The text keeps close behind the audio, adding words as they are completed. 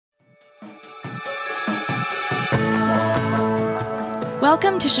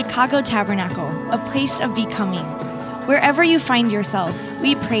Welcome to Chicago Tabernacle, a place of becoming. Wherever you find yourself,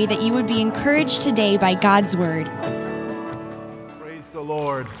 we pray that you would be encouraged today by God's word. Praise the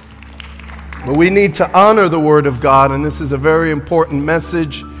Lord. But we need to honor the word of God, and this is a very important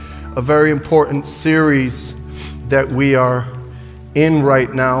message, a very important series that we are in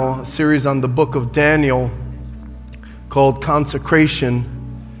right now, a series on the book of Daniel called Consecration.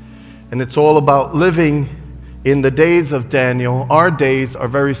 And it's all about living in the days of Daniel. Our days are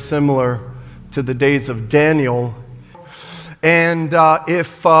very similar to the days of Daniel. And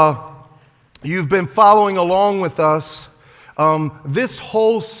if you've been following along with us, this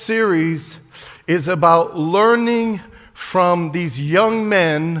whole series is about learning from these young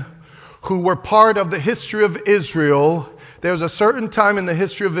men who were part of the history of Israel. There was a certain time in the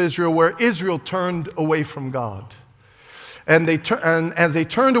history of Israel where Israel turned away from God. And as they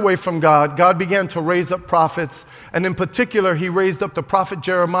turned away from God, God began to raise up prophets. And in particular, he raised up the prophet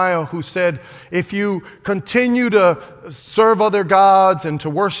Jeremiah, who said, if you continue to serve other gods and to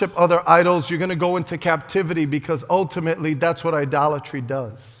worship other idols, you're going to go into captivity, because ultimately that's what idolatry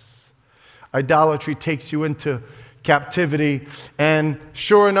does. Idolatry takes you into captivity. And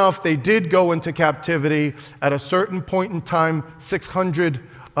sure enough, they did go into captivity at a certain point in time, 600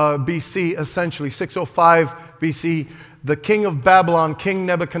 BC, essentially, 605 BC. The king of Babylon, King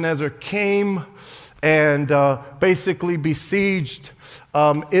Nebuchadnezzar, came and basically besieged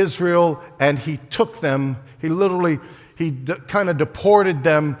Israel, and he took them. He kind of deported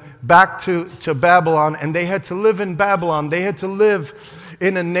them back to Babylon, and they had to live in Babylon. They had to live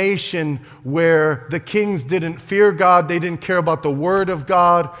in a nation where the kings didn't fear God. They didn't care about the word of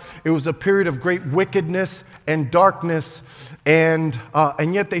God. It was a period of great wickedness and darkness, and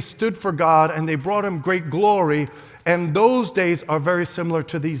yet they stood for God, and they brought him great glory. And those days are very similar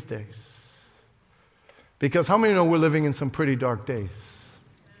to these days. Because how many know we're living in some pretty dark days?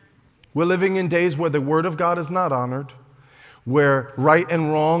 We're living in days where the word of God is not honored, where right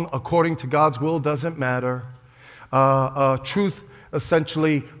and wrong according to God's will doesn't matter. Truth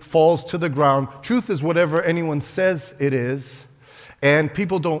essentially falls to the ground. Truth is whatever anyone says it is. And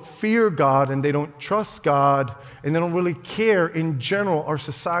people don't fear God, and they don't trust God, and they don't really care. In general, our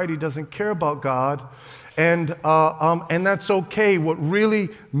society doesn't care about God. And that's okay. What really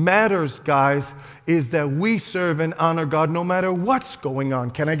matters, guys, is that we serve and honor God no matter what's going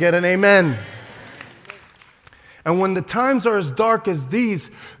on. Can I get an amen? And when the times are as dark as these,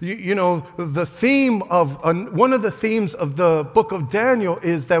 the theme of one of the themes of the book of Daniel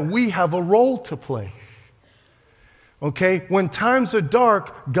is that we have a role to play. Okay? When times are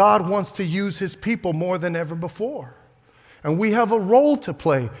dark, God wants to use his people more than ever before. And we have a role to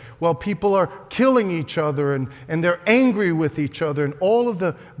play while people are killing each other and they're angry with each other and all of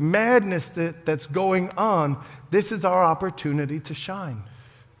the madness that's going on. This is our opportunity to shine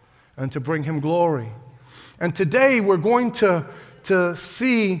and to bring him glory. And today we're going to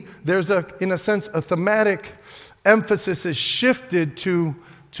see there's in a sense, a thematic emphasis is shifted to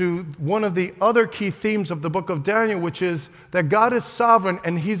one of the other key themes of the book of Daniel, which is that God is sovereign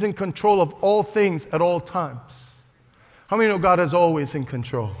and he's in control of all things at all times. How many know God is always in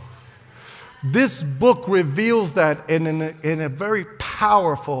control? This book reveals that in a very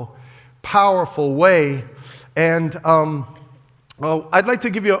powerful way. And I'd like to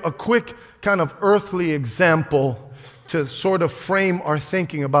give you a quick kind of earthly example to sort of frame our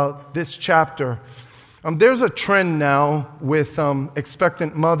thinking about this chapter. There's a trend now with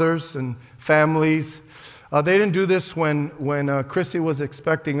expectant mothers and families. They didn't do this when Chrissy was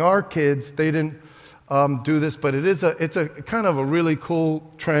expecting our kids. They didn't do this, but it's a kind of a really cool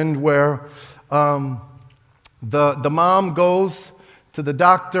trend where the mom goes to the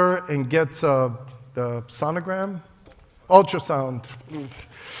doctor and gets the sonogram, ultrasound,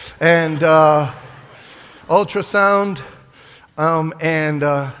 and ultrasound,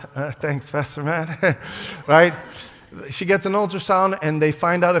 thanks, Pastor Matt, right? She gets an ultrasound and they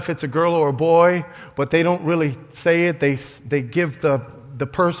find out if it's a girl or a boy, but they don't really say it. They give the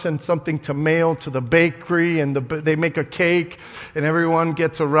person something to mail to the bakery, and they make a cake, and everyone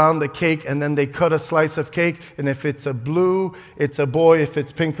gets around the cake, and then they cut a slice of cake, and if it's a blue, it's a boy. If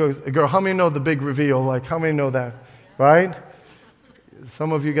it's pink, it's a girl. How many know the big reveal? Like, how many know that, right?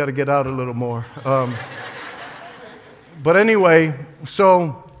 Some of you got to get out a little more. But anyway,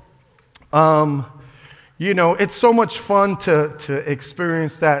 so, it's so much fun to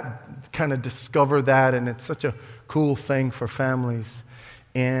experience that, kind of discover that, and it's such a cool thing for families.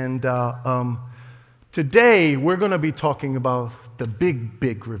 And today, we're going to be talking about the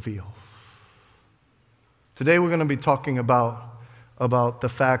big reveal. Today, we're going to be talking about the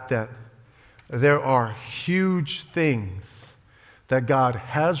fact that there are huge things that God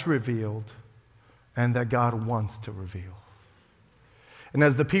has revealed and that God wants to reveal. And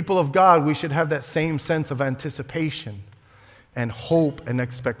as the people of God, we should have that same sense of anticipation and hope and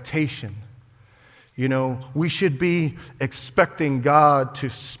expectation. You know, we should be expecting God to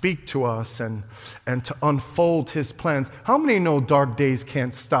speak to us and to unfold His plans. How many know dark days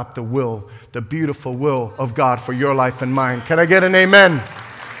can't stop the will, the beautiful will of God for your life and mine? Can I get an amen?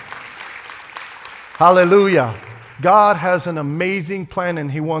 Hallelujah. God has an amazing plan,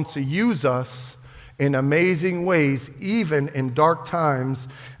 and He wants to use us in amazing ways, even in dark times.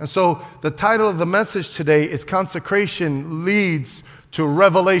 And so the title of the message today is Consecration Leads to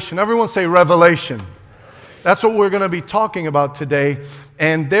Revelation. Everyone say revelation. That's what we're going to be talking about today.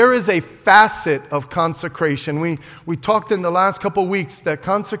 And there is a facet of consecration. We talked in the last couple weeks that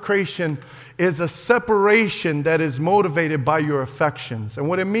consecration is a separation that is motivated by your affections. And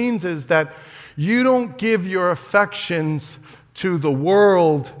what it means is that you don't give your affections to the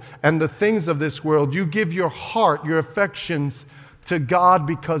world and the things of this world. You give your heart, your affections to God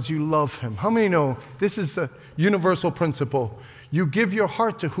because you love Him. How many know this is a universal principle? You give your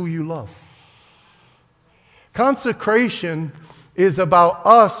heart to who you love. Consecration is about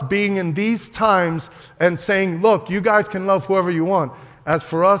us being in these times and saying, look, you guys can love whoever you want. As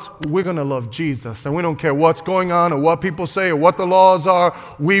for us, we're going to love Jesus. And we don't care what's going on or what people say or what the laws are.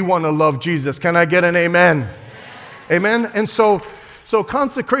 We want to love Jesus. Can I get an amen? Amen? And so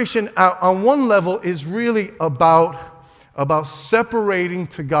consecration on one level is really about separating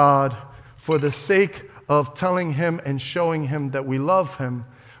to God for the sake of telling Him and showing Him that we love Him.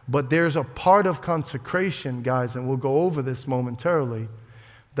 But there's a part of consecration, guys, and we'll go over this momentarily,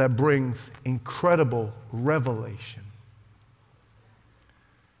 that brings incredible revelation.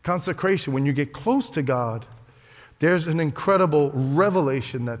 Consecration, when you get close to God, there's an incredible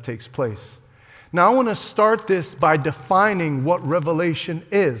revelation that takes place. Now, I want to start this by defining what revelation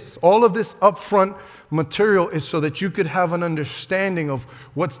is. All of this upfront material is so that you could have an understanding of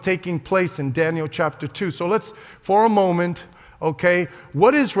what's taking place in Daniel chapter 2. So let's, for a moment, okay,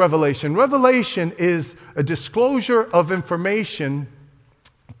 what is revelation? Revelation is a disclosure of information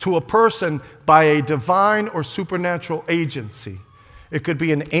to a person by a divine or supernatural agency. It could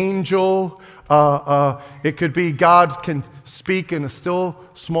be an angel. It could be God can speak in a still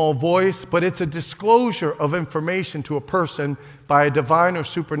small voice, but it's a disclosure of information to a person by a divine or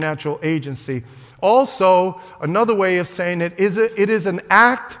supernatural agency. Also, another way of saying it is an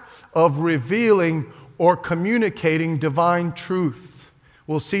act of revealing or communicating divine truth.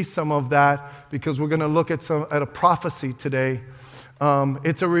 We'll see some of that because we're going to look at a prophecy today.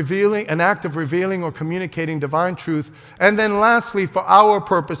 It's an act of revealing or communicating divine truth. And then lastly, for our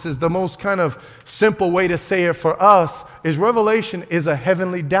purposes, the most kind of simple way to say it for us is revelation is a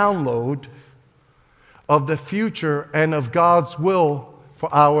heavenly download of the future and of God's will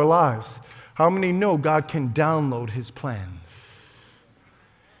for our lives. How many know God can download His plan?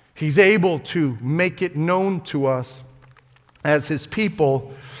 He's able to make it known to us as His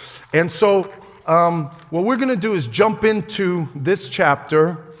people. And so what we're going to do is jump into this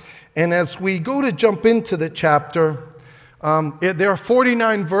chapter. And as we go to jump into the chapter, there are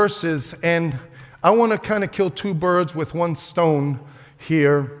 49 verses. And I want to kind of kill two birds with one stone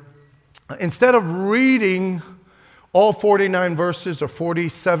here. Instead of reading all 49 verses or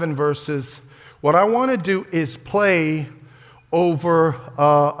 47 verses, what I want to do is play over,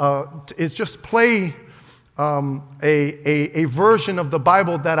 a version of the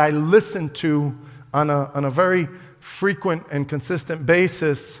Bible that I listen to on a very frequent and consistent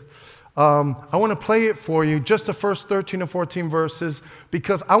basis. I want to play it for you, just the first 13 or 14 verses,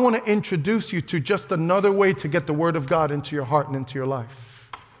 because I want to introduce you to just another way to get the Word of God into your heart and into your life.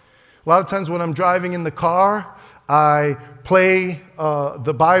 A lot of times when I'm driving in the car, I play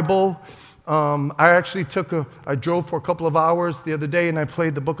the Bible. I drove for a couple of hours the other day and I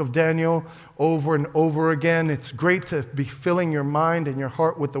played the book of Daniel over and over again. It's great to be filling your mind and your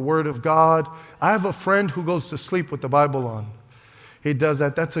heart with the Word of God. I have a friend who goes to sleep with the Bible on. He does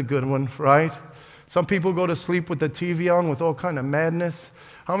that. That's a good one, right? Some people go to sleep with the TV on with all kind of madness.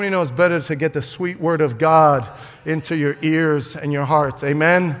 How many know it's better to get the sweet Word of God into your ears and your hearts?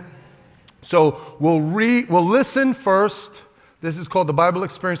 Amen? So we'll listen first. This is called the Bible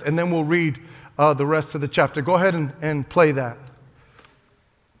Experience, and then we'll read the rest of the chapter. Go ahead and play that.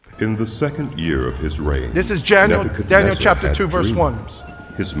 In the second year of his reign, this is Daniel chapter 2, verse 1.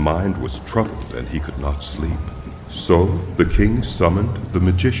 His mind was troubled, and he could not sleep. So the king summoned the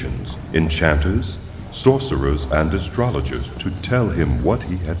magicians, enchanters, sorcerers, and astrologers to tell him what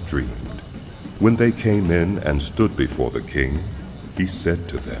he had dreamed. When they came in and stood before the king, he said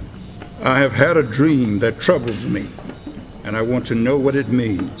to them, I have had a dream that troubles me. and I want to know what it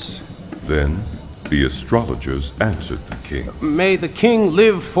means." Then the astrologers answered the king. "May the king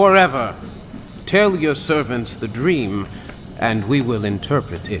live forever. Tell your servants the dream, and we will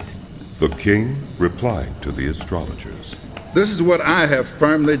interpret it." The king replied to the astrologers, "This is what I have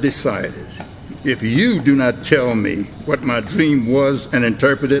firmly decided. If you do not tell me what my dream was and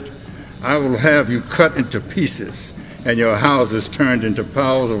interpret it, I will have you cut into pieces and your houses turned into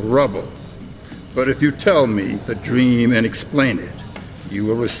piles of rubble. But if you tell me the dream and explain it, you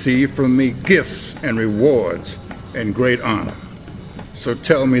will receive from me gifts and rewards and great honor. So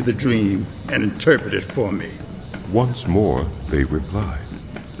tell me the dream and interpret it for me." Once more they replied,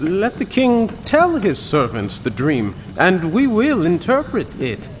 "Let the king tell his servants the dream, and we will interpret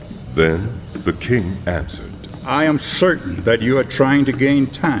it." Then the king answered, "I am certain that you are trying to gain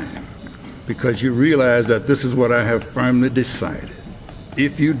time because you realize that this is what I have firmly decided.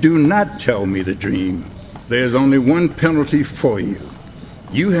 If you do not tell me the dream, there is only one penalty for you.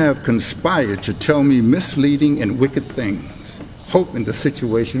 You have conspired to tell me misleading and wicked things, hoping the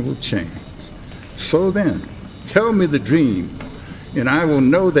situation will change. So then, tell me the dream, and I will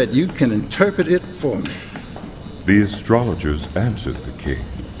know that you can interpret it for me." The astrologers answered the king,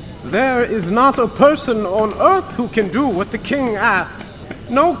 "There is not a person on earth who can do what the king asks.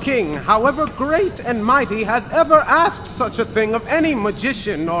 No king, however great and mighty, has ever asked such a thing of any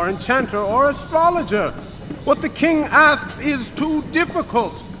magician or enchanter or astrologer. What the king asks is too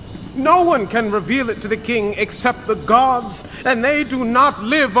difficult. No one can reveal it to the king except the gods, and they do not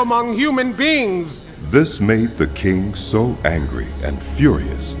live among human beings." This made the king so angry and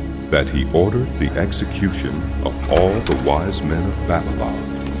furious that he ordered the execution of all the wise men of Babylon.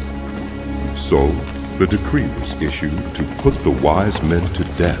 So the decree was issued to put the wise men to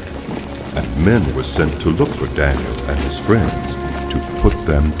death, and men were sent to look for Daniel and his friends to put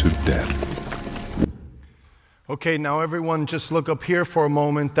them to death. Okay, now everyone just look up here for a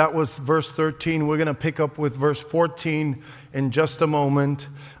moment. That was verse 13. We're going to pick up with verse 14 in just a moment.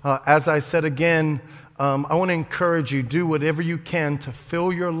 As I said again, I want to encourage you, do whatever you can to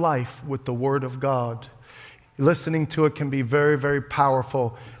fill your life with the Word of God. Listening to it can be very, very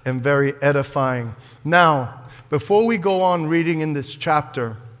powerful and very edifying. Now, before we go on reading in this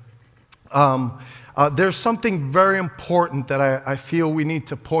chapter, there's something very important that I feel we need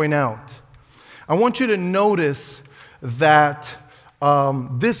to point out. I want you to notice that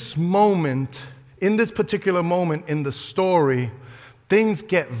this moment, in this particular moment in the story, things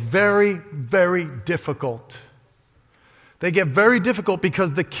get very, very difficult. They get very difficult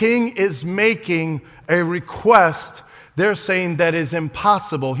because the king is making a request, they're saying, that is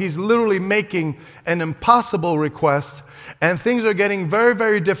impossible. He's literally making an impossible request, and things are getting very,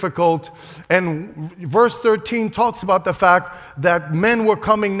 very difficult. And verse 13 talks about the fact that men were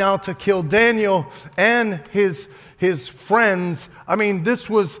coming now to kill Daniel and his friends. I mean, this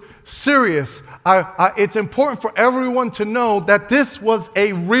was serious. It's important for everyone to know that this was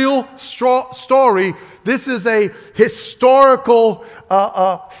a real story. This is a historical,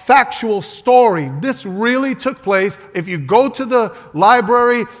 factual story. This really took place. If you go to the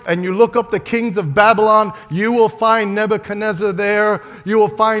library and you look up the kings of Babylon, you will find Nebuchadnezzar there. You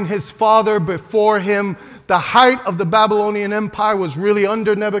will find his father before him. The height of the Babylonian Empire was really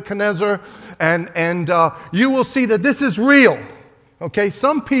under Nebuchadnezzar. And you will see that this is real. Okay,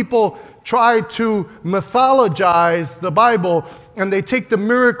 some people try to mythologize the Bible, and they take the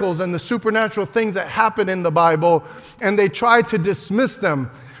miracles and the supernatural things that happen in the Bible, and they try to dismiss them.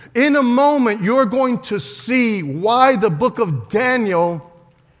 In a moment, you're going to see why the book of Daniel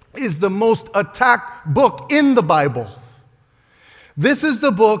is the most attacked book in the Bible. This is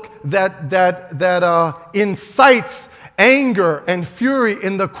the book that incites anger and fury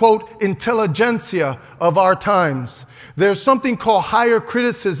in the, quote, intelligentsia of our times. There's something called higher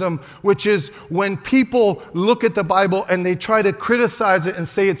criticism, which is when people look at the Bible and they try to criticize it and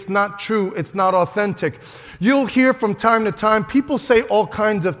say it's not true, it's not authentic. You'll hear from time to time people say all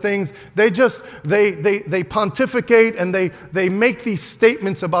kinds of things. They pontificate and they make these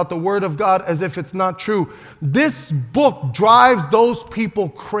statements about the Word of God as if it's not true. This book drives those people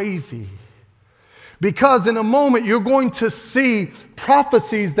crazy. Because in a moment you're going to see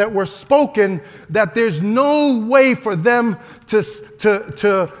prophecies that were spoken that there's no way for them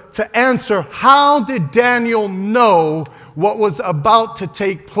to answer. How did Daniel know what was about to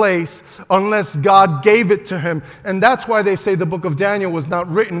take place unless God gave it to him? And that's why they say the book of Daniel was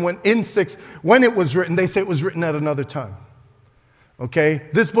not written when it was written. They say it was written at another time. Okay,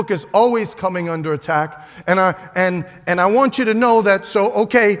 this book is always coming under attack, and I want you to know that. So,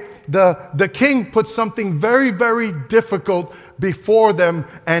 okay, the king put something very, very difficult before them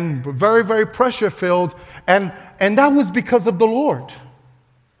and very, very pressure-filled. And that was because of the Lord.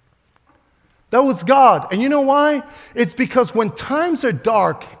 That was God. And you know why? It's because when times are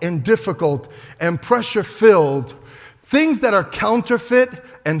dark and difficult and pressure-filled, things that are counterfeit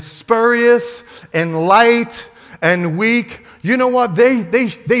and spurious and light and weak, you know what?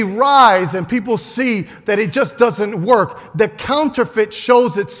 They rise and people see that it just doesn't work. The counterfeit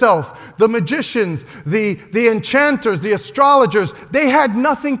shows itself. The magicians, the enchanters, the astrologers, they had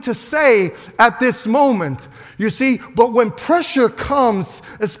nothing to say at this moment. You see, but when pressure comes,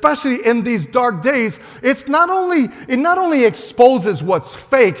 especially in these dark days, it not only exposes what's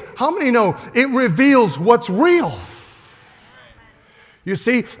fake, how many know it reveals what's real? You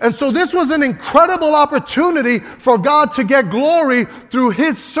see, and so this was an incredible opportunity for God to get glory through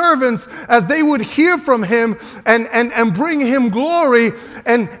his servants as they would hear from him and bring him glory.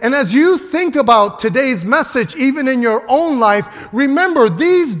 And as you think about today's message, even in your own life, remember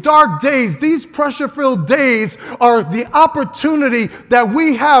these dark days, these pressure-filled days are the opportunity that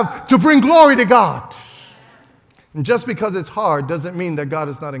we have to bring glory to God. And just because it's hard doesn't mean that God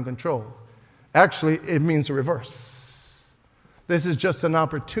is not in control. Actually, it means the reverse. This is just an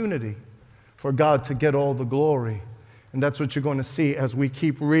opportunity for God to get all the glory. And that's what you're going to see as we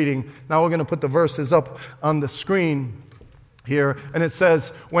keep reading. Now we're going to put the verses up on the screen here. And it says,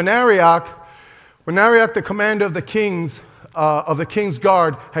 when Arioch, the commander of the king's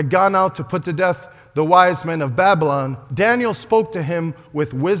guard, had gone out to put to death the wise men of Babylon, Daniel spoke to him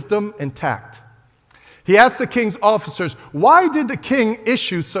with wisdom and tact. He asked the king's officers, why did the king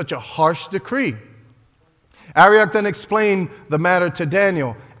issue such a harsh decree? Arioch then explained the matter to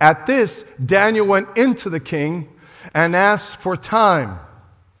Daniel. At this, Daniel went into the king and asked for time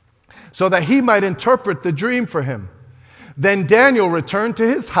so that he might interpret the dream for him. Then Daniel returned to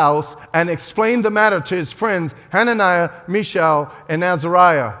his house and explained the matter to his friends Hananiah, Mishael, and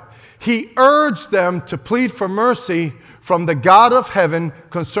Azariah. He urged them to plead for mercy from the God of heaven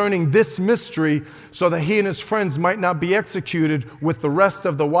concerning this mystery so that he and his friends might not be executed with the rest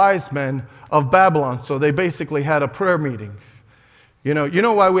of the wise men of Babylon. So they basically had a prayer meeting. You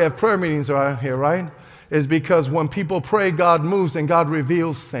know why we have prayer meetings around here, right? Is because when people pray, God moves and God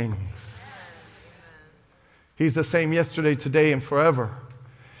reveals things. He's the same yesterday, today, and forever.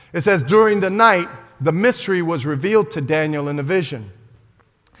 It says, during the night, the mystery was revealed to Daniel in a vision.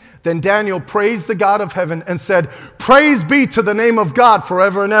 Then Daniel praised the God of heaven and said, praise be to the name of God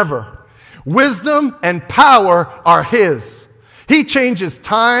forever and ever. Wisdom and power are his. He changes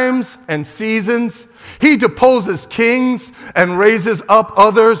times and seasons. He deposes kings and raises up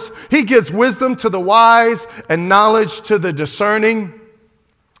others. He gives wisdom to the wise and knowledge to the discerning.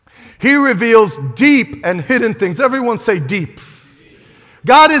 He reveals deep and hidden things. Everyone say deep.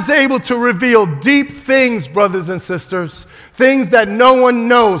 God is able to reveal deep things, brothers and sisters. Things that no one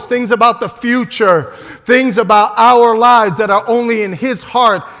knows. Things about the future. Things about our lives that are only in his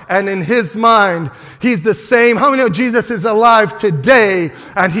heart and in his mind. He's the same. How many know Jesus is alive today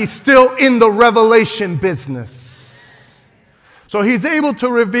and he's still in the revelation business? So he's able to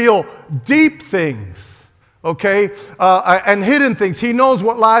reveal deep things. Okay, and hidden things. He knows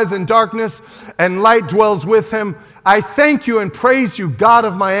what lies in darkness, and light dwells with him. I thank you and praise you, God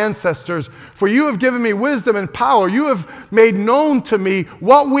of my ancestors, for you have given me wisdom and power. You have made known to me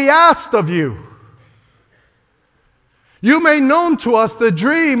what we asked of you. You made known to us the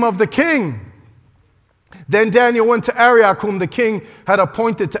dream of the king. Then Daniel went to Arioch, whom the king had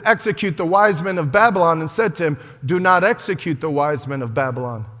appointed to execute the wise men of Babylon, and said to him, do not execute the wise men of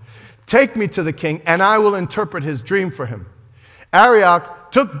Babylon. Take me to the king, and I will interpret his dream for him.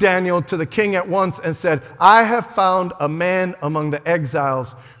 Arioch took Daniel to the king at once and said, I have found a man among the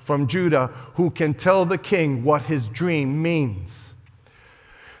exiles from Judah who can tell the king what his dream means.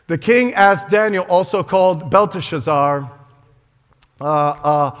 The king asked Daniel, also called Belteshazzar,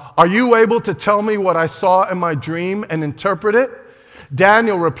 are you able to tell me what I saw in my dream and interpret it?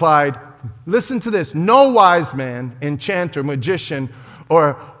 Daniel replied, listen to this, no wise man, enchanter, magician,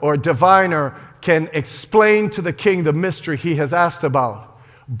 or diviner can explain to the king the mystery he has asked about.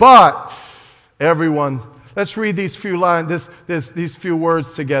 But, everyone, let's read these few lines, these few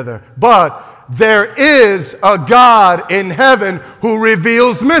words together. But there is a God in heaven who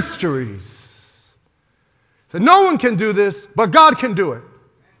reveals mysteries. So no one can do this, but God can do it.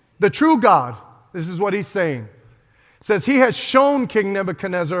 The true God, this is what he's saying. It says he has shown King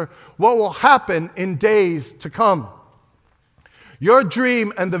Nebuchadnezzar what will happen in days to come. Your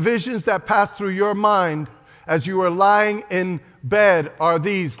dream and the visions that pass through your mind as you are lying in bed are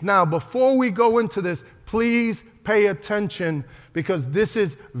these. Now, before we go into this, please pay attention because this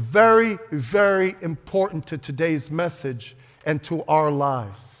is very, very important to today's message and to our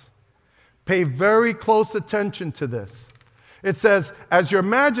lives. Pay very close attention to this. It says, as your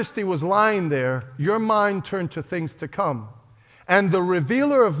majesty was lying there, your mind turned to things to come. And the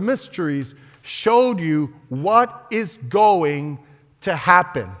revealer of mysteries showed you what is going to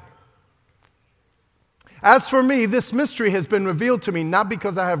happen. As for me, this mystery has been revealed to me, not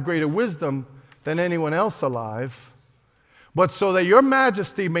because I have greater wisdom than anyone else alive, but so that your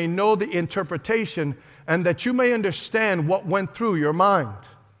majesty may know the interpretation and that you may understand what went through your mind.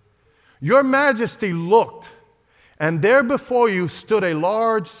 Your majesty looked, and there before you stood a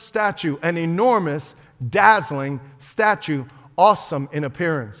large statue, an enormous, dazzling statue, awesome in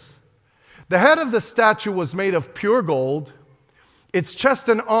appearance. The head of the statue was made of pure gold, its chest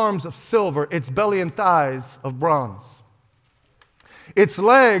and arms of silver, its belly and thighs of bronze, its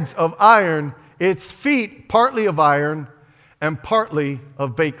legs of iron, its feet partly of iron and partly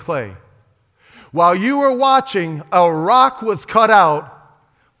of baked clay. While you were watching, a rock was cut out,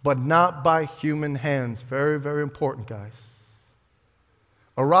 but not by human hands. Very, very important, guys.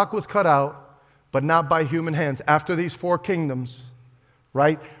 A rock was cut out, but not by human hands. After these four kingdoms,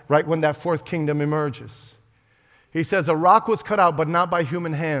 right when that fourth kingdom emerges, he says a rock was cut out, but not by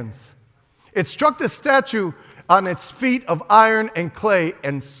human hands. It struck the statue on its feet of iron and clay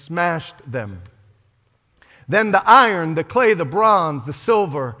and smashed them. Then the iron, the clay, the bronze, the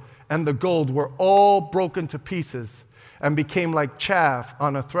silver, and the gold were all broken to pieces and became like chaff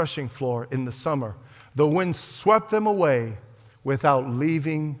on a threshing floor in the summer. The wind swept them away without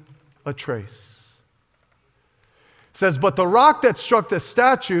leaving a trace. It says, but the rock that struck the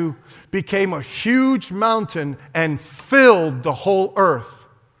statue became a huge mountain and filled the whole earth.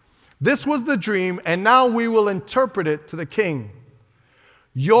 This was the dream, and now we will interpret it to the king.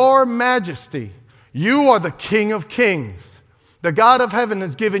 Your majesty, you are the King of kings. The God of heaven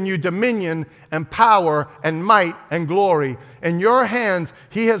has given you dominion and power and might and glory. In your hands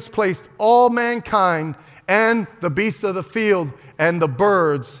he has placed all mankind and the beasts of the field and the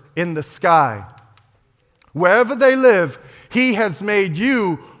birds in the sky. Wherever they live, he has made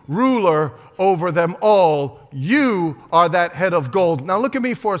you ruler over them all. You are that head of gold. Now look at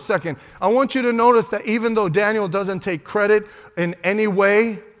me for a second. I want you to notice that even though Daniel doesn't take credit in any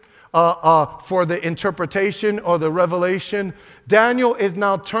way for the interpretation or the revelation, Daniel is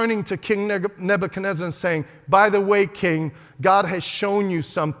now turning to King Nebuchadnezzar and saying, by the way, King, God has shown you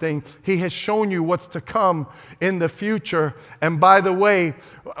something. He has shown you what's to come in the future. And by the way,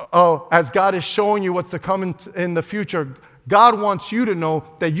 as God is showing you what's to come in the future, God wants you to know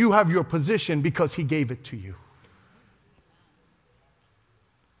that you have your position because he gave it to you.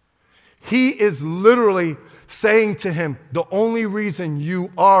 He is literally saying to him, the only reason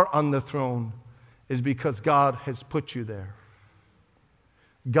you are on the throne is because God has put you there.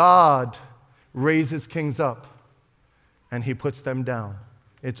 God raises kings up and he puts them down.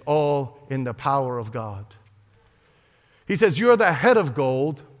 It's all in the power of God. He says, you're the head of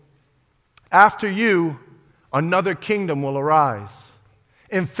gold. After you, another kingdom will arise,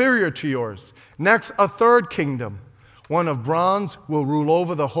 inferior to yours. Next, a third kingdom, one of bronze, will rule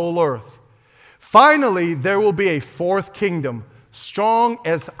over the whole earth. Finally, there will be a fourth kingdom, strong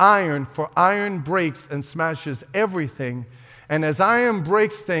as iron, for iron breaks and smashes everything. And as iron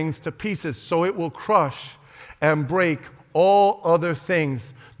breaks things to pieces, so it will crush and break all other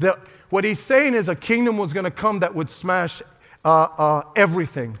things. What he's saying is a kingdom was going to come that would smash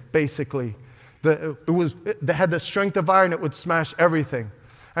everything, basically. It had the strength of iron, it would smash everything.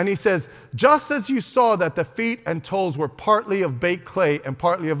 And he says, just as you saw that the feet and toes were partly of baked clay and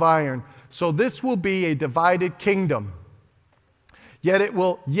partly of iron, so this will be a divided kingdom. Yet it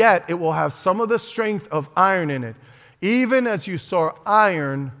will have some of the strength of iron in it, even as you saw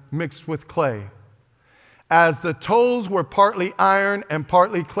iron mixed with clay. As the toes were partly iron and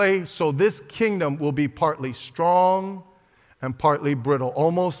partly clay, so this kingdom will be partly strong and partly brittle.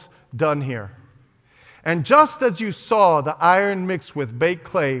 Almost done here. And just as you saw the iron mixed with baked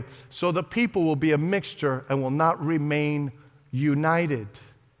clay, so the people will be a mixture and will not remain united,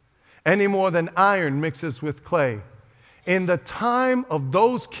 any more than iron mixes with clay. In the time of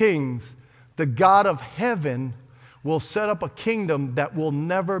those kings, the God of heaven will set up a kingdom that will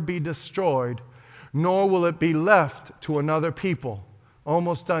never be destroyed, nor will it be left to another people.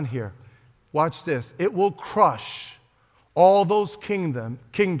 Almost done here. Watch this. It will crush all those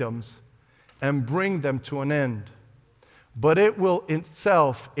kingdoms and bring them to an end. But it will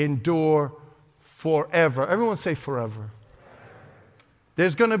itself endure forever. Everyone say forever.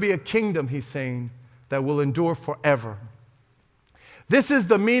 There's going to be a kingdom, he's saying, that will endure forever. This is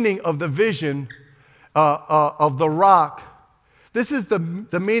the meaning of the vision of the rock. This is the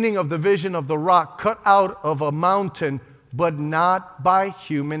meaning of the vision of the rock cut out of a mountain but not by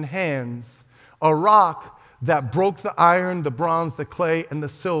human hands. A rock that broke the iron, the bronze, the clay, and the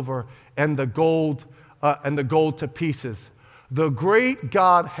silver, and the gold to pieces. The great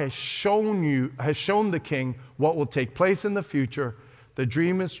God has shown the king what will take place in the future. The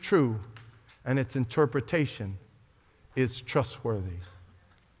dream is true, and its interpretation is trustworthy.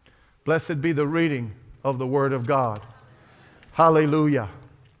 Blessed be the reading of the Word of God. Hallelujah.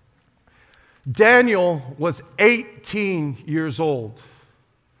 Daniel was 18 years old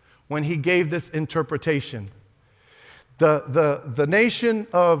when he gave this interpretation. The nation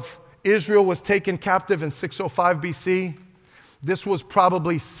of Israel was taken captive in 605 BC. This was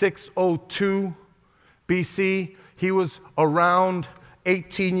probably 602 BC. He was around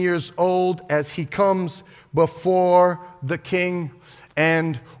 18 years old as he comes before the king.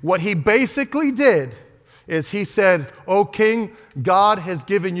 And what he basically did is he said, "O king, God has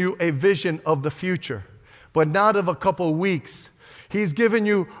given you a vision of the future, but not of a couple of weeks. He's given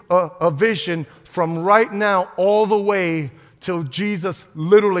you a vision from right now all the way till Jesus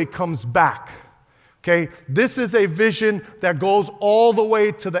literally comes back." Okay, this is a vision that goes all the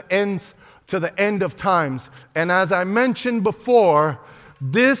way to the end of times. And as I mentioned before,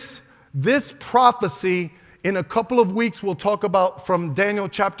 this prophecy, in a couple of weeks we'll talk about from Daniel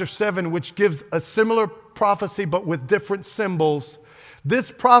chapter 7, which gives a similar prophecy but with different symbols.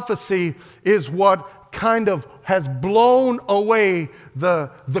 This prophecy is what kind of has blown away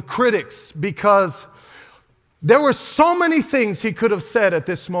the critics, because there were so many things he could have said at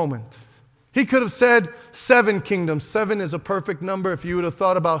this moment. He could have said 7 kingdoms. 7 is a perfect number. If you would have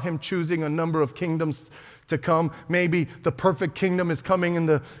thought about him choosing a number of kingdoms to come, maybe the perfect kingdom is coming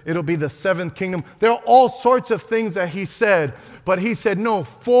and it'll be the 7th kingdom. There are all sorts of things that he said, but he said, no,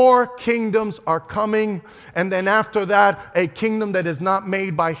 4 kingdoms are coming, and then after that, a kingdom that is not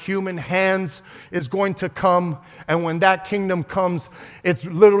made by human hands is going to come, and when that kingdom comes, it's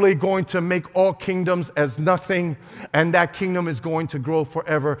literally going to make all kingdoms as nothing, and that kingdom is going to grow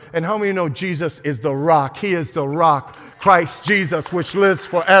forever. And how many know Jesus is the rock? He is the rock, Christ Jesus, which lives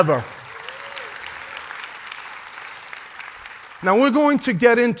forever. Now, we're going to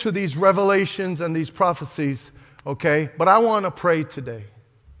get into these revelations and these prophecies, okay? But I want to pray today,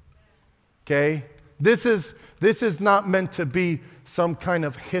 okay? This is not meant to be some kind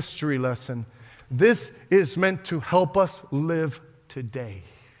of history lesson. This is meant to help us live today.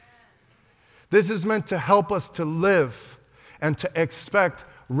 This is meant to help us to live and to expect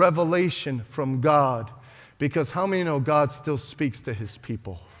revelation from God, because how many know God still speaks to His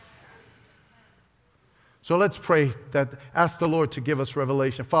people? So let's pray, ask the Lord to give us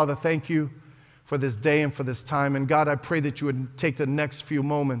revelation. Father, thank you for this day and for this time. And God, I pray that you would take the next few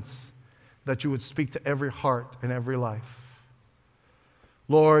moments, that you would speak to every heart and every life.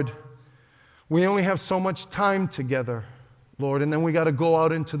 Lord, we only have so much time together, Lord, and then we got to go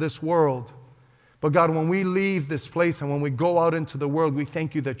out into this world. But God, when we leave this place and when we go out into the world, we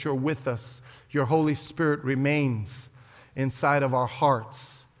thank you that you're with us. Your Holy Spirit remains inside of our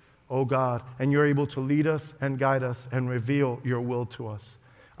hearts, oh God, and you're able to lead us and guide us and reveal your will to us.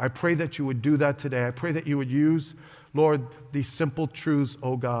 I pray that you would do that today. I pray that you would use, Lord, these simple truths,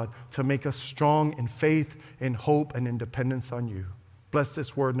 oh God, to make us strong in faith, in hope, and in dependence on you. Bless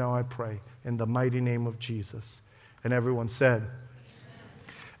this word now, I pray, in the mighty name of Jesus. And everyone said,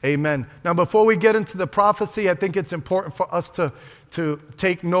 Amen. Now, before we get into the prophecy, I think it's important for us to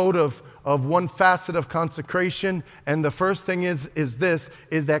take note of one facet of consecration. And the first thing is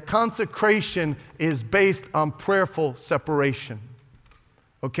that consecration is based on prayerful separation.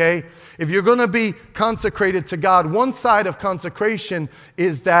 Okay? If you're going to be consecrated to God, one side of consecration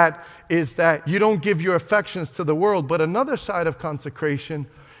is that you don't give your affections to the world, but another side of consecration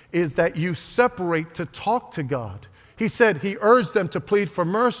is that you separate to talk to God. He said he urged them to plead for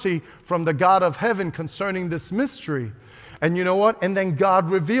mercy from the God of heaven concerning this mystery. And you know what? And then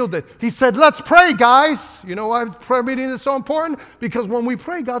God revealed it. He said, let's pray, guys. You know why prayer meeting is so important? Because when we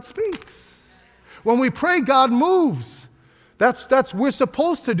pray, God speaks. When we pray, God moves. We're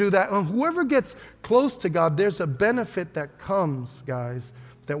supposed to do that. And whoever gets close to God, there's a benefit that comes, guys,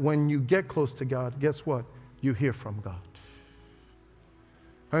 that when you get close to God, guess what? You hear from God.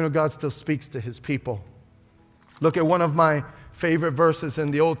 I know God still speaks to his people. Look at one of my favorite verses in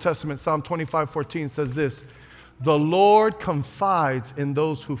the Old Testament. Psalm 25:14 says this: the Lord confides in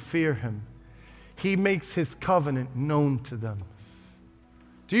those who fear him. He makes his covenant known to them.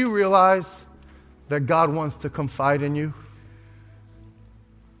 Do you realize that God wants to confide in you?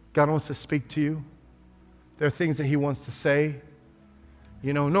 God wants to speak to you. There are things that he wants to say.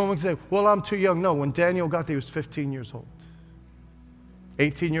 You know, no one can say, well, I'm too young. No, when Daniel got there, he was 15 years old.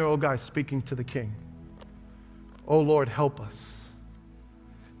 18-year-old guy speaking to the king. Oh Lord, help us.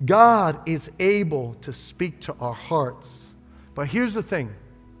 God is able to speak to our hearts. But here's the thing.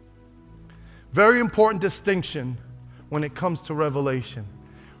 Very important distinction when it comes to revelation.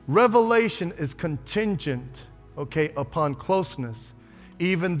 Revelation is contingent, okay, upon closeness,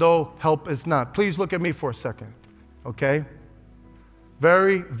 even though help is not. Please look at me for a second, okay?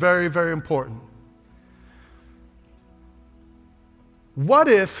 Very, very, very important. What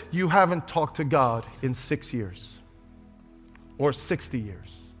if you haven't talked to God in 6 years or 60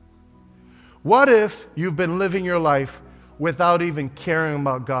 years? What if you've been living your life without even caring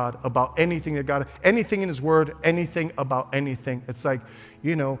about God, about anything that God, anything in His Word, anything about anything? It's like,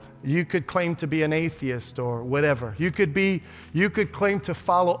 you know, you could claim to be an atheist or whatever. You could claim to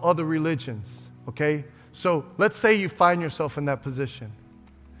follow other religions, okay? So let's say you find yourself in that position.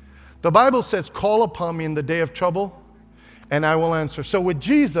 The Bible says, call upon me in the day of trouble, and I will answer. So with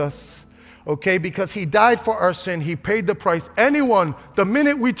Jesus, okay, because He died for our sin, He paid the price. Anyone, the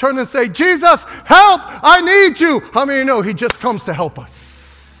minute we turn and say, Jesus, help, I need you, how many know He just comes to help us?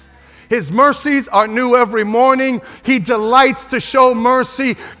 His mercies are new every morning. He delights to show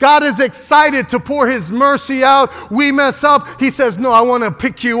mercy. God is excited to pour His mercy out. We mess up. He says, no, I want to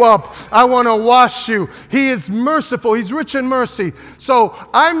pick you up. I want to wash you. He is merciful. He's rich in mercy. So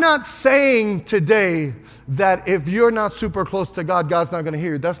I'm not saying today that if you're not super close to God, God's not going to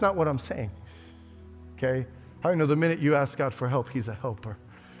hear you. That's not what I'm saying. Okay? How do you know the minute you ask God for help, He's a helper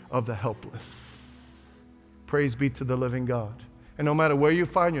of the helpless? Praise be to the living God. And no matter where you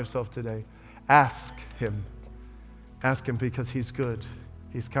find yourself today, ask Him. Ask Him because He's good.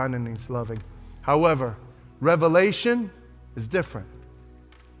 He's kind and He's loving. However, revelation is different.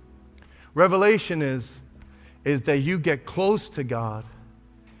 Revelation is that you get close to God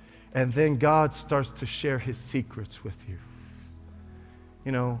and then God starts to share His secrets with you.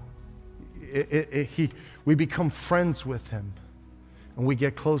 You know, we become friends with Him and we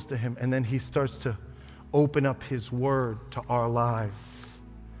get close to Him, and then He starts to open up His Word to our lives.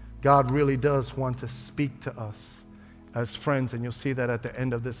 God really does want to speak to us as friends, and you'll see that at the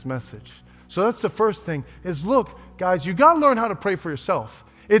end of this message. So that's the first thing is, look, guys, you got to learn how to pray for yourself.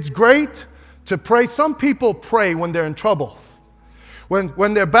 It's great to pray. Some people pray when they're in trouble.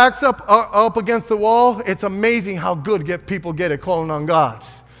 When their backs up against the wall, it's amazing how good people get at calling on God.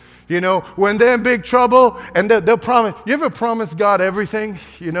 You know, when they're in big trouble and they'll promise. You ever promise God everything?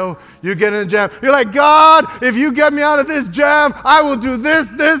 You know, you get in a jam. You're like, God, if you get me out of this jam, I will do this,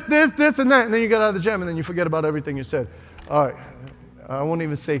 and that. And then you get out of the jam and then you forget about everything you said. All right. I won't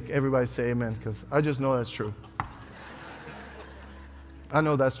even say everybody say amen because I just know that's true. I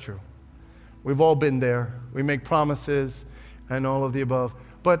know that's true. We've all been there. We make promises and all of the above.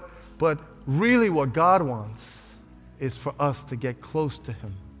 But really what God wants is for us to get close to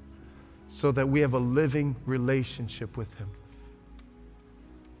Him, so that we have a living relationship with Him.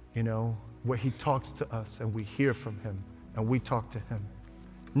 You know, where He talks to us and we hear from Him and we talk to Him.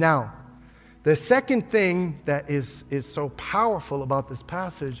 Now, the second thing that is so powerful about this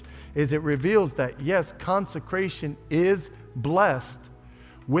passage is it reveals that, yes, consecration is blessed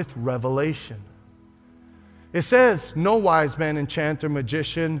with revelation. It says, no wise man, enchanter,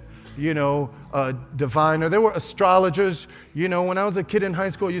 magician, you know, diviner. There were astrologers. You know, when I was a kid in high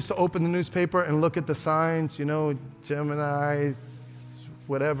school, I used to open the newspaper and look at the signs, you know, Gemini,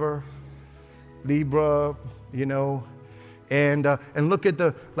 whatever, Libra, you know, and look at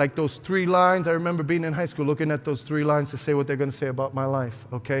those 3 lines. I remember being in high school looking at those 3 lines to say what they're going to say about my life,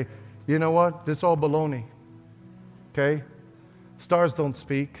 okay? You know what? This is all baloney, okay? Stars don't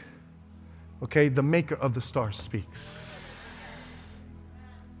speak, okay? The maker of the stars speaks.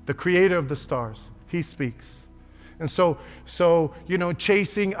 The creator of the stars, He speaks. And so, you know,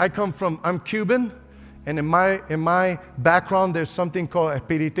 chasing, I'm Cuban, and in my background, there's something called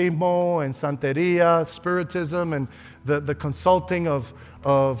Espiritismo and Santeria, Spiritism, and the consulting of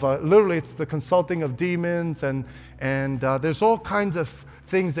literally it's the consulting of demons, and there's all kinds of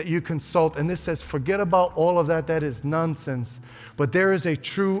things that you consult, and this says, forget about all of that. That is nonsense. But there is a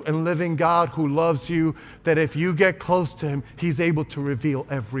true and living God who loves you, that if you get close to Him, He's able to reveal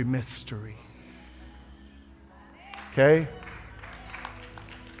every mystery. Okay?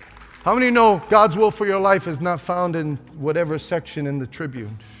 How many know God's will for your life is not found in whatever section in the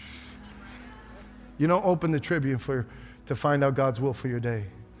Tribune? You don't open the Tribune to find out God's will for your day.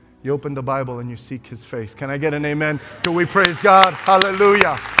 You open the Bible and you seek His face. Can I get an amen? Do we praise God?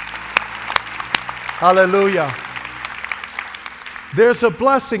 Hallelujah. Hallelujah. There's a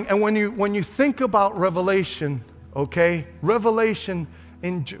blessing. And when you think about revelation, okay, revelation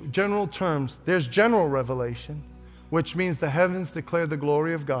in general terms, there's general revelation, which means the heavens declare the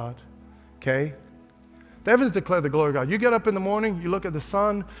glory of God, okay? The heavens declare the glory of God. You get up in the morning, you look at the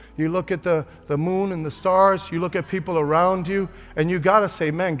sun, you look at the moon and the stars, you look at people around you, and you got to say,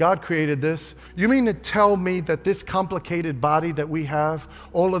 man, God created this. You mean to tell me that this complicated body that we have,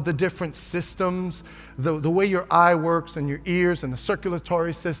 all of the different systems, the way your eye works and your ears and the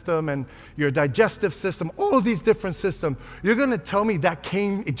circulatory system and your digestive system, all of these different systems, you're going to tell me that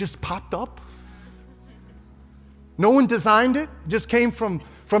it just popped up? No one designed it? It just came from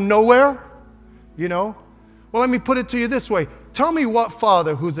nowhere? You know? Well, let me put it to you this way. Tell me what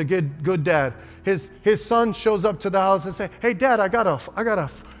father who's a good dad, his son shows up to the house and say, hey, Dad, I got a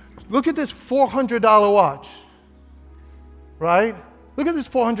look at this $400 watch, right? Look at this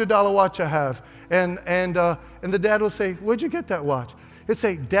 $400 watch I have. And the dad will say, where'd you get that watch? He'll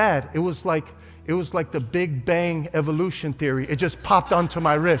say, Dad, it was like the Big Bang evolution theory. It just popped onto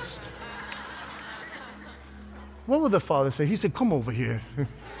my wrist. What would the father say? He said, come over here.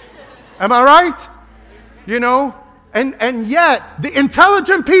 Am I right? You know? And yet, the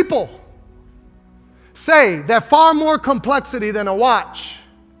intelligent people say that far more complexity than a watch,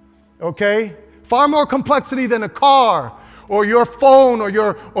 okay? Far more complexity than a car or your phone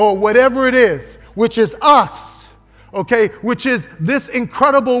or whatever it is, which is us, okay? Which is this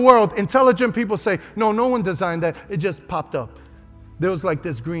incredible world. Intelligent people say, no one designed that. It just popped up. There was like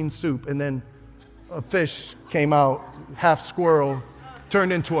this green soup, and then a fish came out, half squirrel,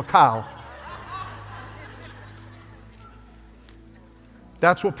 turned into a cow.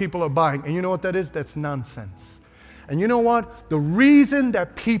 That's what people are buying. And you know what that is? That's nonsense. And you know what? The reason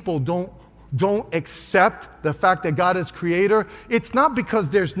that people don't accept the fact that God is creator, it's not because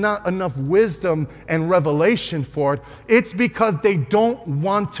there's not enough wisdom and revelation for it. It's because they don't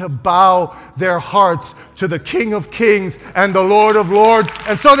want to bow their hearts to the King of Kings and the Lord of Lords,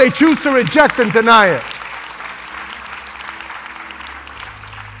 and so they choose to reject and deny it.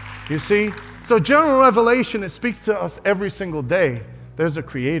 You see? So general revelation, it speaks to us every single day. There's a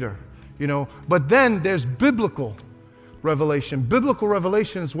creator, you know. But then there's biblical revelation. Biblical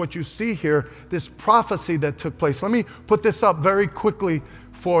revelation is what you see here, this prophecy that took place. Let me put this up very quickly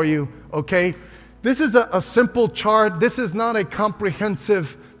for you, okay? This is a simple chart. This is not a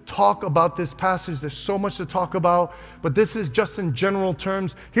comprehensive talk about this passage. There's so much to talk about, but this is just in general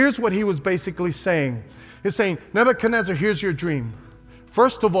terms. Here's what he was basically saying. He's saying, Nebuchadnezzar, here's your dream.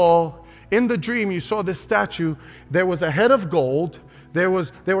 First of all, in the dream, you saw this statue. There was a head of gold. There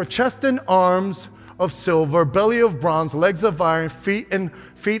were chest and arms of silver, belly of bronze, legs of iron, feet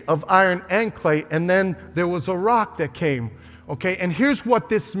of iron and clay, and then there was a rock that came. Okay, and here's what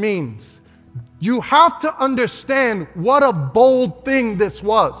this means. You have to understand what a bold thing this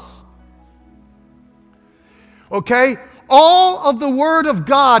was. Okay? All of the Word of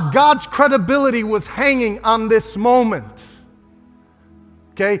God, God's credibility was hanging on this moment.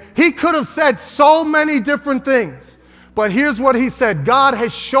 Okay? He could have said so many different things. But here's what he said. God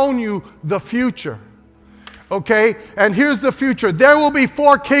has shown you the future. Okay? And here's the future. There will be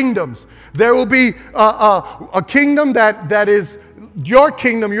 4 kingdoms. There will be a kingdom that is your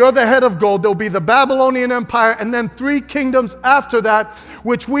kingdom. You're the head of gold. There will be the Babylonian Empire. And then 3 kingdoms after that,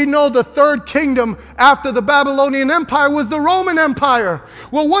 which we know the 3rd kingdom after the Babylonian Empire was the Roman Empire.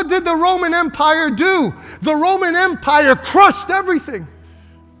 Well, what did the Roman Empire do? The Roman Empire crushed everything.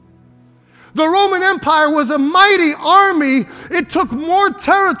 The Roman Empire was a mighty army. It took more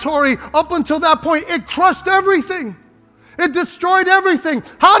territory up until that point. It crushed everything. It destroyed everything.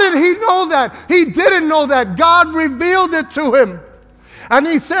 How did he know that? He didn't know that. God revealed it to him. And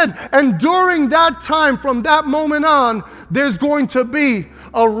he said, and during that time, from that moment on, there's going to be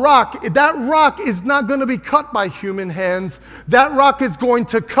a rock. That rock is not going to be cut by human hands. That rock is going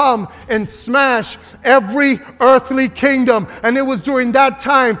to come and smash every earthly kingdom. And it was during that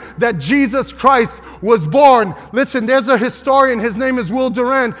time that Jesus Christ was born. Listen, there's a historian, his name is Will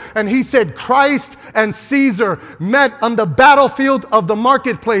Durant, and he said Christ and Caesar met on the battlefield of the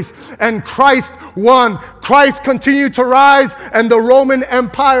marketplace, and Christ won. Christ continued to rise, and the Roman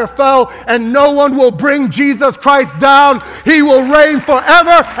Empire fell, and no one will bring Jesus Christ down. He will reign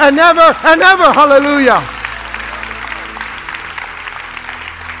forever and ever and ever. Hallelujah.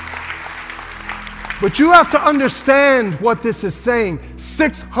 But you have to understand what this is saying.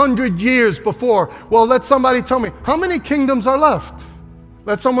 600 years before. Well, let somebody tell me, how many kingdoms are left?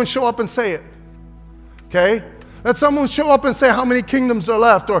 Let someone show up and say it. Okay? Let someone show up and say how many kingdoms are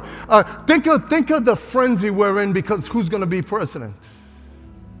left. Or think of the frenzy we're in because who's going to be president?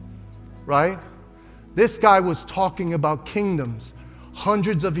 Right? This guy was talking about kingdoms.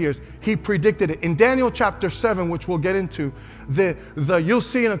 Hundreds of years. He predicted it. In Daniel chapter 7, which we'll get into, you'll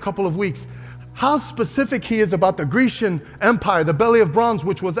see in a couple of weeks, how specific he is about the Grecian Empire, the belly of bronze,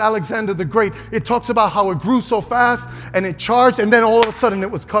 which was Alexander the Great. It talks about how it grew so fast and it charged, and then all of a sudden it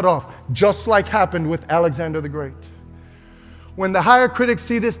was cut off, just like happened with Alexander the Great. When the higher critics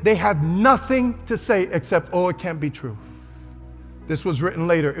see this, they have nothing to say except, oh, it can't be true. This was written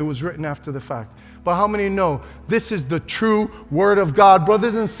later. It was written after the fact. But how many know this is the true Word of God?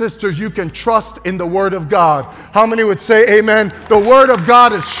 Brothers and sisters, you can trust in the Word of God. How many would say amen? The Word of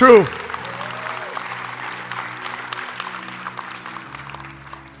God is true.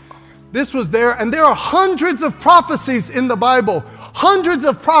 This was there, and there are hundreds of prophecies in the Bible. Hundreds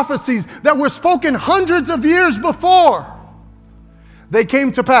of prophecies that were spoken hundreds of years before. They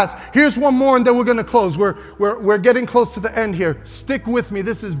came to pass. Here's one more, and then we're going to close. We're getting close to the end here. Stick with me.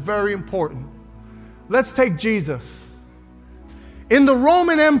 This is very important. Let's take Jesus. In the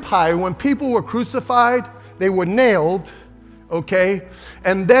Roman Empire, when people were crucified, they were nailed, okay?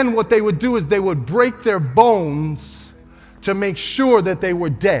 And then what they would do is they would break their bones to make sure that they were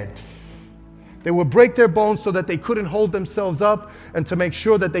dead. They would break their bones so that they couldn't hold themselves up and to make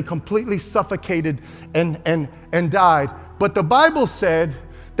sure that they completely suffocated and died. But the Bible said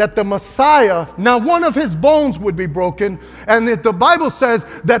that the Messiah, now one of his bones would be broken, and that the Bible says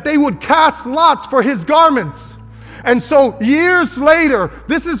that they would cast lots for his garments. And so years later,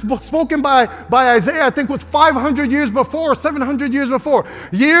 this is spoken by Isaiah, I think was 500 years before, 700 years before.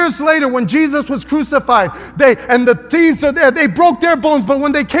 Years later, when Jesus was crucified, the thieves are there, they broke their bones, but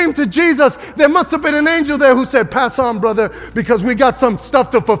when they came to Jesus, there must have been an angel there who said, pass on, brother, because we got some stuff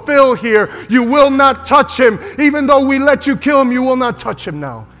to fulfill here. You will not touch him. Even though we let you kill him, you will not touch him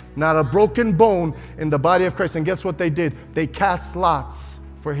now. Not a broken bone in the body of Christ. And guess what they did? They cast lots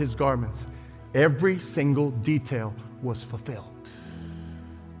for his garments. Every single detail was fulfilled.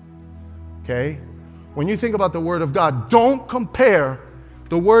 Okay? When you think about the Word of God, don't compare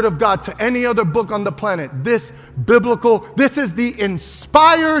the Word of God to any other book on the planet. This is the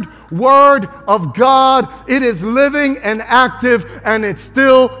inspired Word of God. It is living and active, and it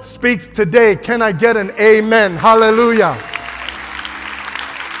still speaks today. Can I get an amen? Hallelujah.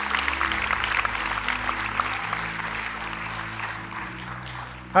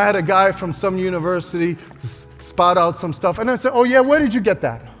 I had a guy from some university spot out some stuff, and I said, oh yeah, where did you get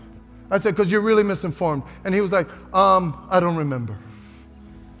that? I said, because you're really misinformed. And he was like, I don't remember.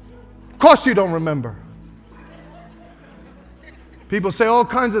 Of course you don't remember. People say all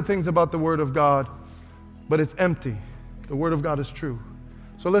kinds of things about the Word of God, but it's empty. The Word of God is true.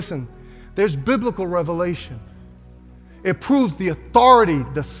 So listen, there's biblical revelation. It proves the authority,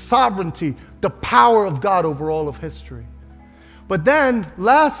 the sovereignty, the power of God over all of history. But then,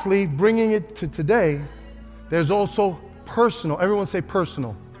 lastly, bringing it to today, there's also personal. Everyone say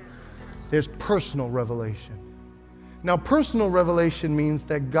personal. There's personal revelation. Now, personal revelation means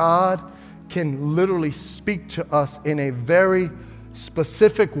that God can literally speak to us in a very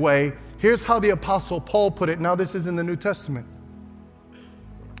specific way. Here's how the Apostle Paul put it. Now, this is in the New Testament.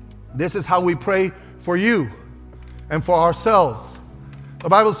 This is how we pray for you and for ourselves. The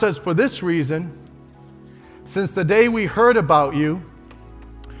Bible says, for this reason, since the day we heard about you,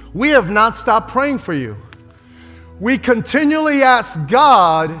 we have not stopped praying for you. We continually ask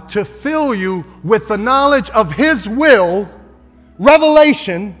God to fill you with the knowledge of His will,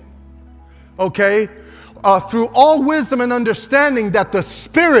 revelation, okay, through all wisdom and understanding that the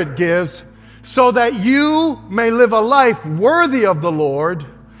Spirit gives, so that you may live a life worthy of the Lord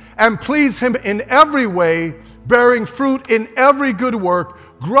and please Him in every way, bearing fruit in every good work,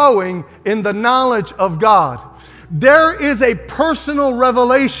 growing in the knowledge of God. There is a personal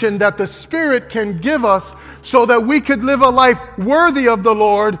revelation that the Spirit can give us so that we could live a life worthy of the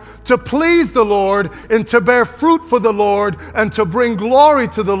Lord, to please the Lord, and to bear fruit for the Lord, and to bring glory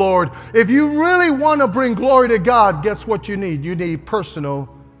to the Lord. If you really want to bring glory to God, guess what you need? You need personal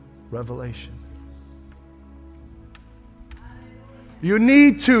revelation. You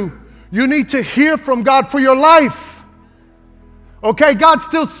need to hear from God for your life. Okay, God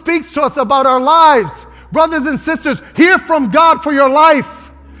still speaks to us about our lives. Brothers and sisters, hear from God for your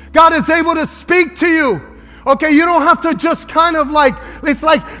life. God is able to speak to you. Okay, you don't have to just kind of it's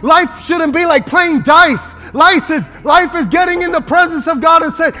like life shouldn't be like playing dice. Life is getting in the presence of God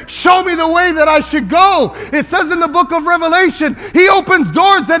and saying, show me the way that I should go. It says in the book of Revelation, He opens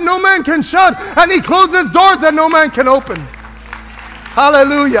doors that no man can shut, and He closes doors that no man can open.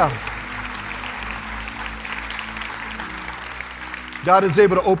 Hallelujah. God is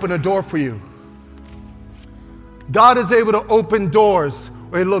able to open a door for you. God is able to open doors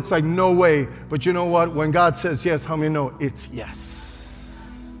where it looks like no way. But you know what? When God says yes, how many know it's yes?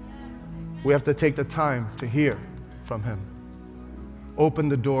 We have to take the time to hear from Him. Open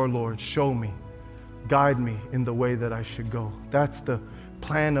the door, Lord. Show me. guide me in the way that I should go. That's the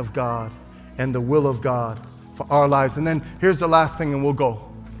plan of God and the will of God for our lives. And then here's the last thing, and we'll go.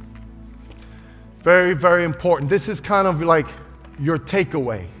 Very, very important. This is kind of like your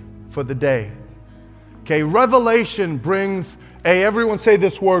takeaway for the day. Okay, revelation brings everyone say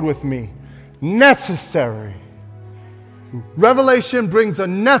this word with me, necessary. Revelation brings a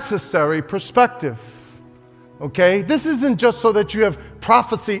necessary perspective. Okay, this isn't just so that you have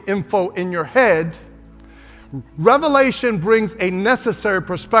prophecy info in your head. Revelation brings a necessary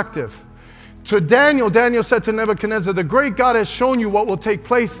perspective. To Daniel said to Nebuchadnezzar, the great God has shown you what will take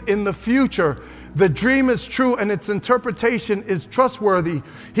place in the future. The dream is true and its interpretation is trustworthy.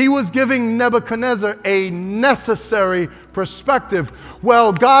 He was giving Nebuchadnezzar a necessary perspective.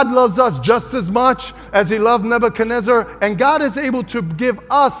 Well, God loves us just as much as he loved Nebuchadnezzar, and God is able to give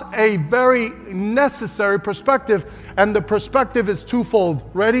us a very necessary perspective, and the perspective is twofold.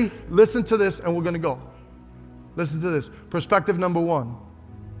 Ready? Listen to this, and we're going to go. Listen to this. Perspective number one.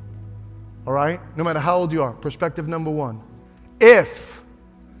 All right? No matter how old you are, perspective number one. If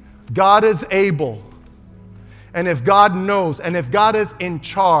God is able, and if God knows, and if God is in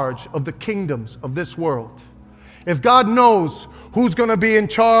charge of the kingdoms of this world, if God knows who's going to be in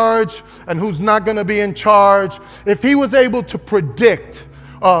charge and who's not going to be in charge, if he was able to predict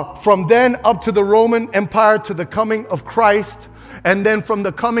from then up to the Roman Empire to the coming of Christ, and then from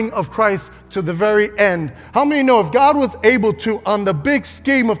the coming of Christ to the very end. How many know if God was able to, on the big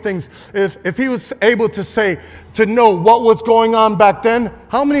scheme of things, if he was able to say, to know what was going on back then,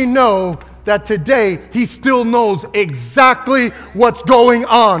 how many know that today he still knows exactly what's going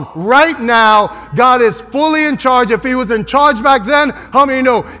on? Right now, God is fully in charge. If he was in charge back then, how many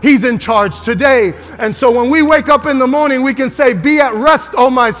know he's in charge today? And so when we wake up in the morning, we can say, be at rest,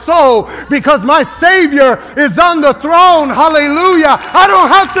 O my soul, because my Savior is on the throne. Hallelujah. I don't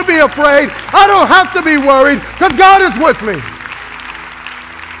have to be afraid. I don't have to be worried, because God is with me.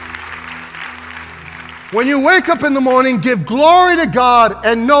 When you wake up in the morning, give glory to God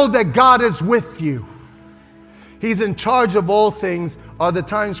and know that God is with you. He's in charge of all things. Are the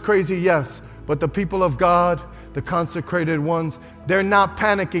times crazy? Yes. But the people of God, the consecrated ones, they're not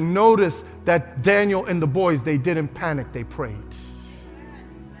panicking. Notice that Daniel and the boys, they didn't panic. They prayed.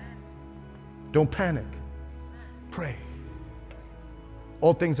 Don't panic. Pray.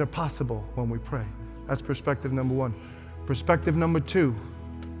 All things are possible when we pray. That's perspective number one. Perspective number two.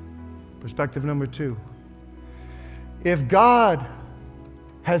 Perspective number two. If God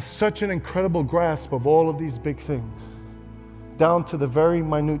has such an incredible grasp of all of these big things, down to the very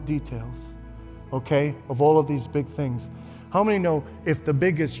minute details, okay, of all of these big things, how many know if the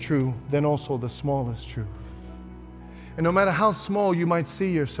big is true, then also the small is true? And no matter how small you might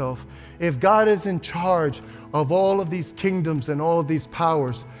see yourself, if God is in charge of all of these kingdoms and all of these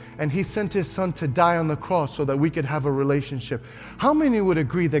powers, and he sent his son to die on the cross so that we could have a relationship, how many would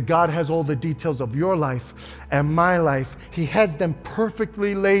agree that God has all the details of your life and my life? He has them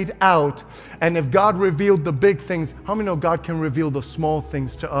perfectly laid out. And if God revealed the big things, how many know God can reveal the small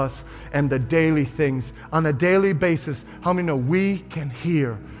things to us and the daily things on a daily basis? How many know we can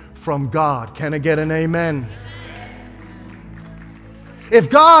hear from God? Can I get an amen? If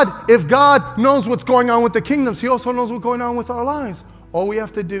God knows what's going on with the kingdoms, he also knows what's going on with our lives. All we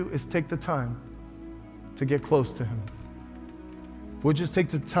have to do is take the time to get close to him. We'll just take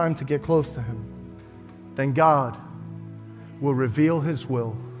the time to get close to him. Then God will reveal his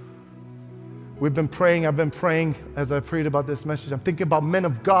will. I've been praying as I prayed about this message. I'm thinking about men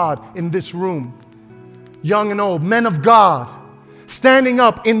of God in this room, young and old, men of God, standing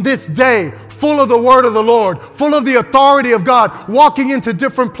up in this day, full of the word of the Lord, full of the authority of God, walking into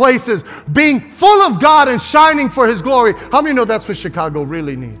different places, being full of God and shining for his glory. How many know that's what Chicago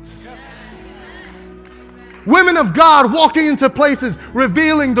really needs? Women of God walking into places,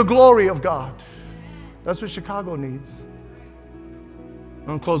 revealing the glory of God. That's what Chicago needs. I'm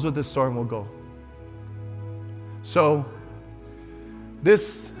going to close with this story and we'll go. So,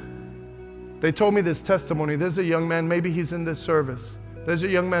 they told me this testimony. There's a young man, maybe he's in this service. There's a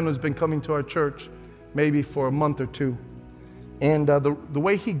young man who's been coming to our church maybe for a month or two. And the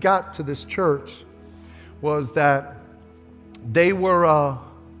way he got to this church was that they were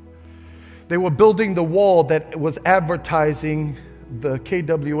building the wall that was advertising the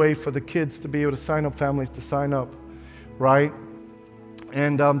KWA for the kids to be able to sign up, families to sign up, right?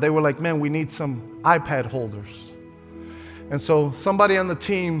 And they were like, man, we need some iPad holders. And so somebody on the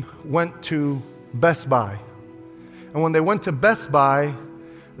team went to Best Buy. And when they went to Best Buy,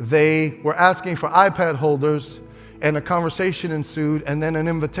 they were asking for iPad holders and a conversation ensued, and then an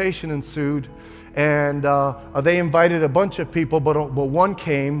invitation ensued. And they invited a bunch of people, but one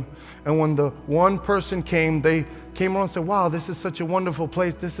came. And when the one person came, they came around and said, wow, this is such a wonderful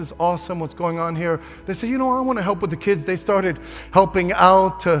place. This is awesome. What's going on here? They said, I want to help with the kids. They started helping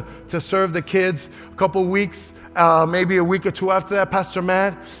out to serve the kids. A couple weeks, maybe a week or two after that, Pastor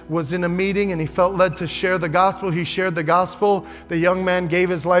Matt was in a meeting and he felt led to share the gospel. He shared the gospel. The young man gave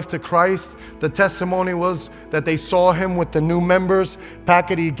his life to Christ. The testimony was that they saw him with the new members.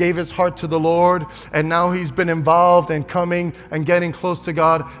 He gave his heart to the Lord, and now he's been involved and coming and getting close to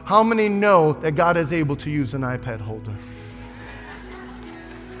God. How many know that God is able to use an iPad holder?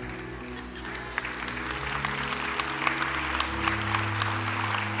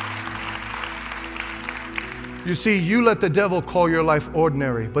 You see, you let the devil call your life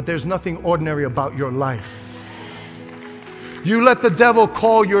ordinary, but there's nothing ordinary about your life. You let the devil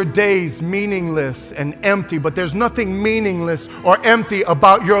call your days meaningless and empty, but there's nothing meaningless or empty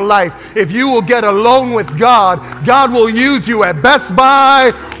about your life. If you will get alone with God, God will use you at Best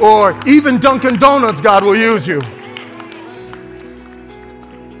Buy or even Dunkin' Donuts. God will use you.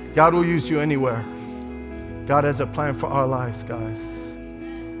 God will use you anywhere. God has a plan for our lives, guys.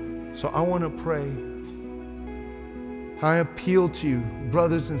 So I want to pray. I appeal to you,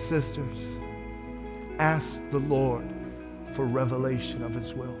 brothers and sisters. Ask the Lord for revelation of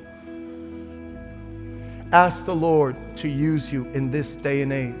His will. Ask the Lord to use you in this day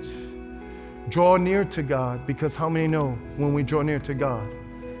and age. Draw near to God, because how many know when we draw near to God,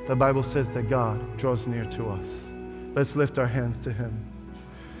 the Bible says that God draws near to us. Let's lift our hands to Him.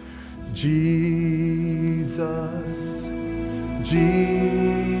 Jesus, Jesus,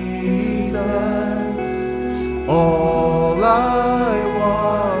 all I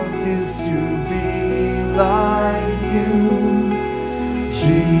want is to be like you.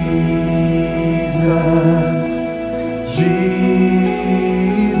 Jesus,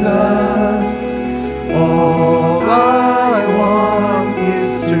 Jesus, all I want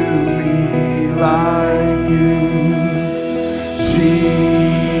is to be like you. Jesus,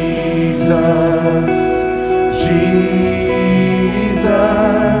 Jesus,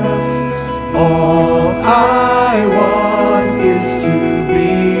 all I want is to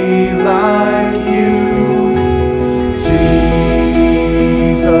be like you. Jesus,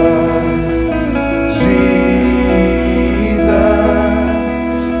 Jesus,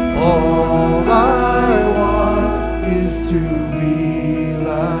 all I want is to be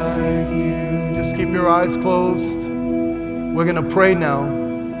like you. Just keep your eyes closed. We're going to pray now.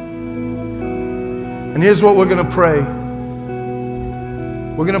 And here's what we're going to pray.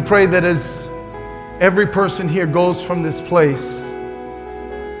 We're going to pray that as every person here goes from this place,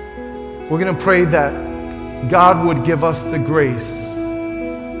 we're going to pray that God would give us the grace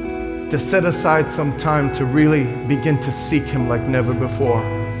to set aside some time to really begin to seek Him like never before.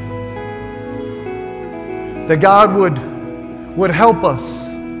 That God would help us,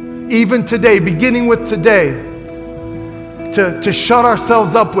 even today, beginning with today, to shut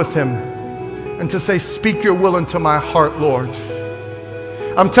ourselves up with Him and to say, speak your will into my heart, Lord.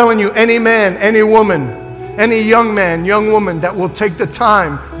 I'm telling you, any man, any woman, any young man, young woman that will take the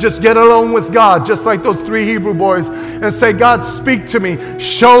time, just get alone with God, just like those 3 Hebrew boys, and say, God, speak to me,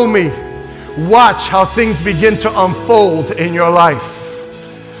 show me. Watch how things begin to unfold in your life.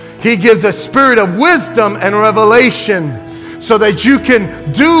 He gives a spirit of wisdom and revelation so that you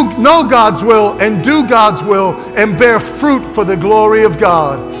can know God's will and do God's will and bear fruit for the glory of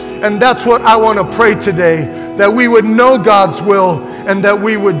God. And that's what I want to pray today, that we would know God's will and that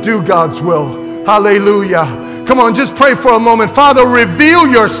we would do God's will. Hallelujah. Come on, just pray for a moment. Father, reveal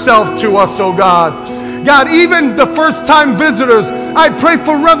yourself to us, oh God. God, even the first-time visitors, I pray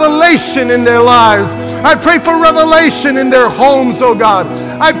for revelation in their lives. I pray for revelation in their homes, oh God.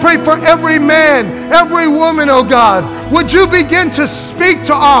 I pray for every man, every woman, oh God. Would you begin to speak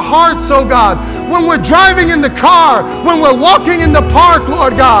to our hearts, oh God, when we're driving in the car, when we're walking in the park,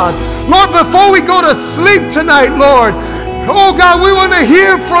 Lord God. Lord, before we go to sleep tonight, Lord, oh God, we want to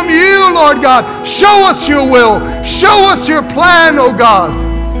hear from you, Lord God. Show us your will. Show us your plan, oh God.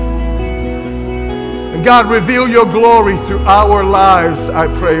 And God, reveal your glory through our lives, I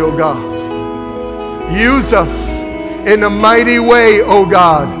pray, oh God. Use us in a mighty way, oh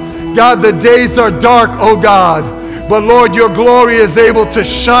God. God, the days are dark, oh God. But Lord, your glory is able to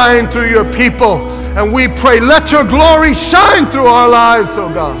shine through your people. And we pray, let your glory shine through our lives, oh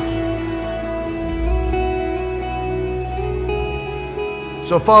God.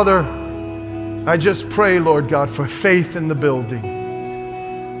 So, Father, I just pray, Lord God, for faith in the building.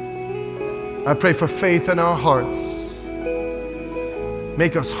 I pray for faith in our hearts.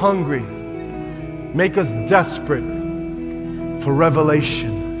 Make us hungry Make us desperate for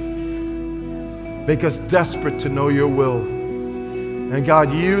revelation. Make us desperate to know your will. And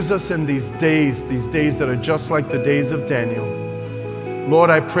God, use us in these days that are just like the days of Daniel. Lord,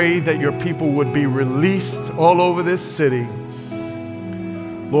 I pray that your people would be released all over this city,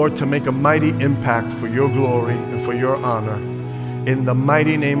 Lord, to make a mighty impact for your glory and for your honor. In the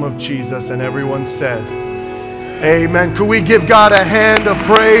mighty name of Jesus. And everyone said, amen. Could we give God a hand of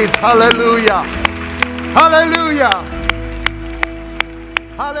praise? Hallelujah. Hallelujah.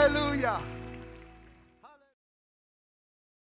 Hallelujah.